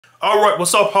Alright,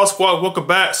 what's up, HawkSquad? Welcome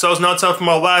back. So it's now time for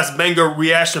my last banger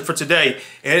reaction for today.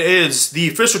 And it is the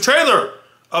official trailer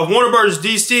of Warner Bros.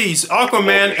 DC's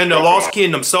Aquaman and the Lost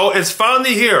Kingdom. So it's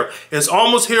finally here. It's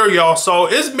almost here, y'all. So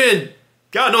it's been,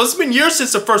 God knows, it's been years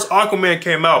since the first Aquaman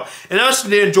came out. And I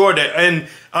actually enjoyed it. And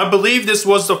I believe this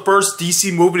was the first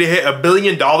DC movie to hit $1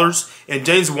 billion. And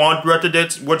James Wan directed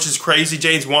it, which is crazy.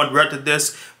 James Wan directed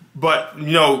this. But,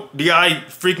 you know, the guy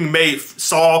freaking made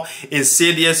Saw,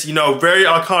 Insidious, you know, very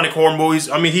iconic horror movies.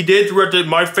 I mean, he did direct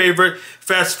my favorite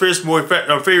Fast and Furious movie,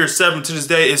 Furious 7 to this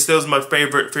day. It still is my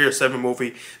favorite Furious 7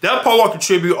 movie. That Paul Walker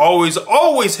tribute always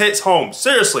hits home.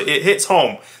 Seriously, it hits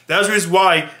home. That's the reason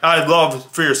why I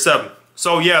love Furious 7.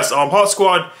 So, yes,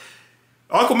 HawkSquad,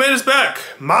 Aquaman is back.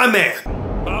 My man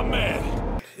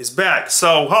is back.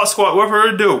 So, HawkSquad, without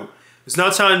further ado, it's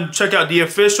now time to check out the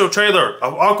official trailer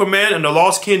of Aquaman and the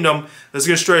Lost Kingdom. Let's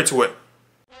get straight to it.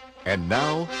 And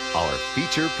now, our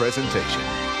feature presentation.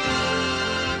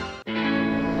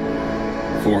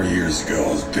 4 years ago, I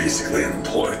was basically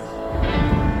unemployed.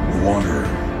 A wanderer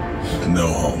with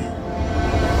no home.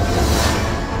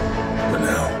 But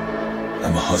now,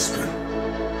 I'm a husband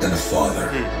and a father.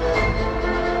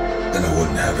 And I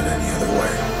wouldn't have it any other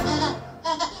way.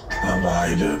 How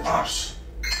you doing, Pops?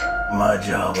 My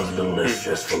job was a little less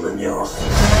stressful than yours.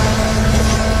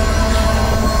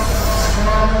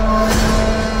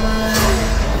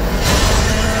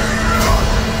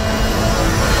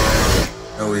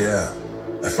 Oh yeah,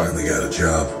 I finally got a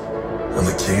job. I'm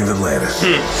the king of Atlantis.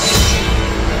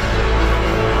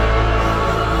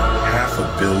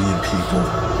 500 million people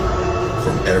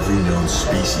from every known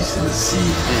species in the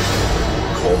sea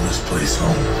call this place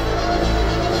home.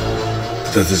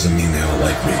 But that doesn't mean they all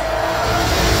like me.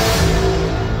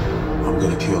 I'm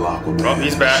gonna kill Aquaman. Oh,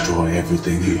 he's back. Destroy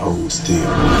everything he holds dear.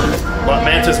 Black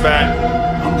Manta's back.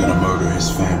 I'm gonna murder his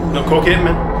family. No Coke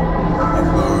Hitman.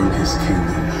 And burn his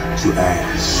kingdom to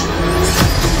ash.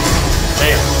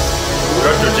 Damn.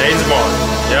 Director James Wan.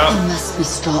 Yep. It must be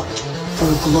stopped, or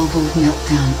a global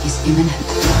meltdown is imminent.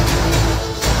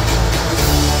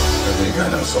 I think I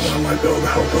know someone who might be able to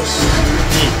help us.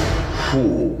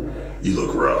 Ooh, you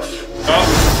look rough. Oh,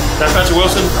 that's Patrick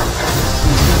Wilson.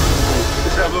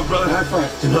 Brother, high five.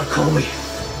 Do not call me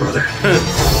brother.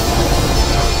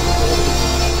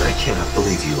 I cannot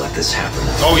believe you let this happen.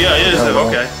 Oh yeah, it is.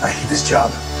 Okay. I hate this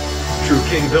job. True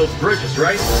king builds bridges,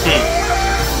 right?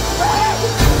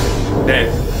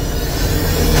 Damn.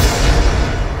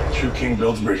 True king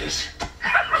builds bridges.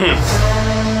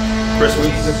 Chris We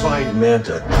need to find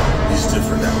Manta. He's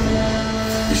different now.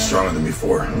 He's stronger than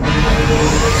before.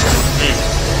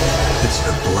 It's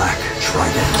the Black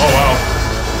Trident. Oh wow.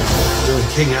 During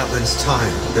King Atlan's time,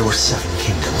 there were 7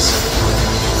 kingdoms.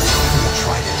 The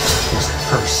Trident was a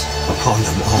curse upon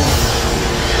them all.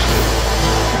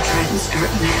 The Trident's dark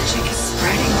magic is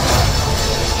spreading.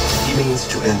 He means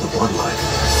to end the bloodline.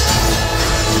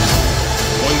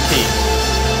 One king.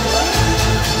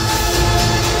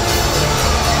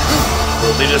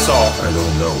 Will lead us all. I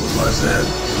don't know what lies ahead,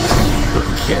 but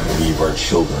we can't leave our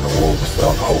children in a world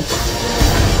without hope.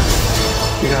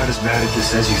 You're not as bad at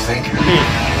this as you think.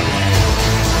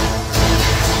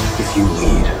 If you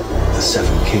lead, the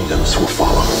 7 kingdoms will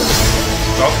follow.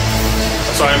 Oh,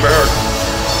 that's all I ever heard.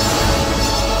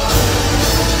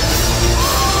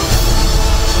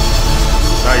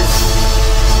 Nice.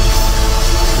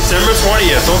 December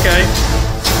 20th, okay.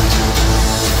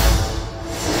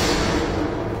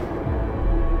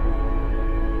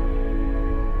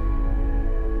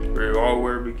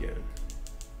 Where to begin?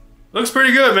 Looks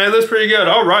pretty good, man. Looks pretty good.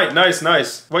 All right, nice.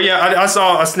 Well, yeah, I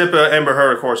saw a snippet of Amber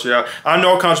Heard, of course. Yeah, I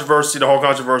know controversy. The whole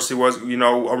controversy was, you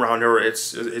know, around her.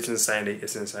 It's insanity.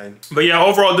 It's insane. But yeah,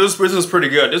 overall, this was pretty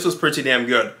good. This was pretty damn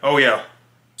good. Oh yeah.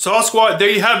 So, HawkSquad, there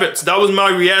you have it. That was my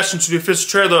reaction to the official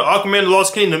trailer, Aquaman and the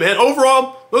Lost Kingdom, and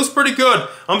overall, looks pretty good.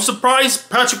 I'm surprised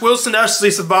Patrick Wilson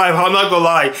actually survived. I'm not gonna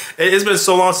lie. It's been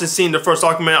so long since seeing the first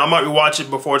Aquaman. I might rewatch it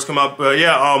before it's come out. But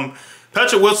yeah,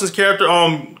 Patrick Wilson's character,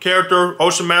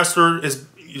 Ocean Master, is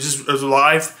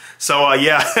alive. So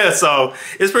yeah, so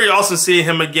it's pretty awesome seeing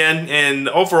him again. And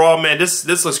overall, man, this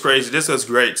looks crazy. This looks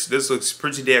great. This looks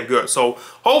pretty damn good. So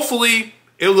hopefully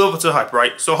it'll live up to the hype,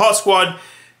 right? So HawkSquad,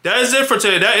 that is it for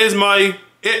today. That is my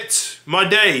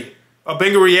day of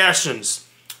banger reactions.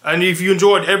 And if you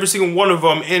enjoyed every single one of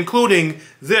them, including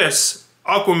this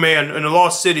Aquaman and the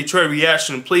Lost City trailer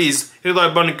reaction, please hit the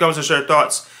like button, comments, and share your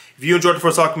thoughts. If you enjoyed the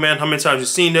first Aquaman, how many times you've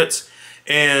seen it,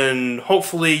 and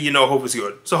hopefully, you know, hope it's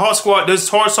good. So, HawkSquad, this is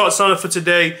TaurusHawk signing for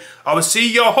today. I will see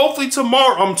y'all hopefully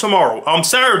tomorrow,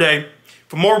 Saturday,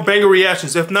 for more banger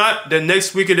reactions. If not, then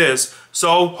next week it is.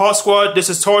 So, HawkSquad, this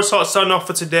is TaurusHawk signing off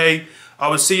for today. I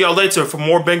will see y'all later for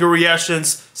more banger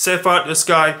reactions. Safe out in the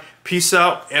sky. Peace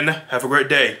out and have a great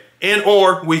day. And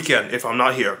or weekend if I'm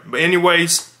not here. But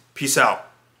anyways, peace out.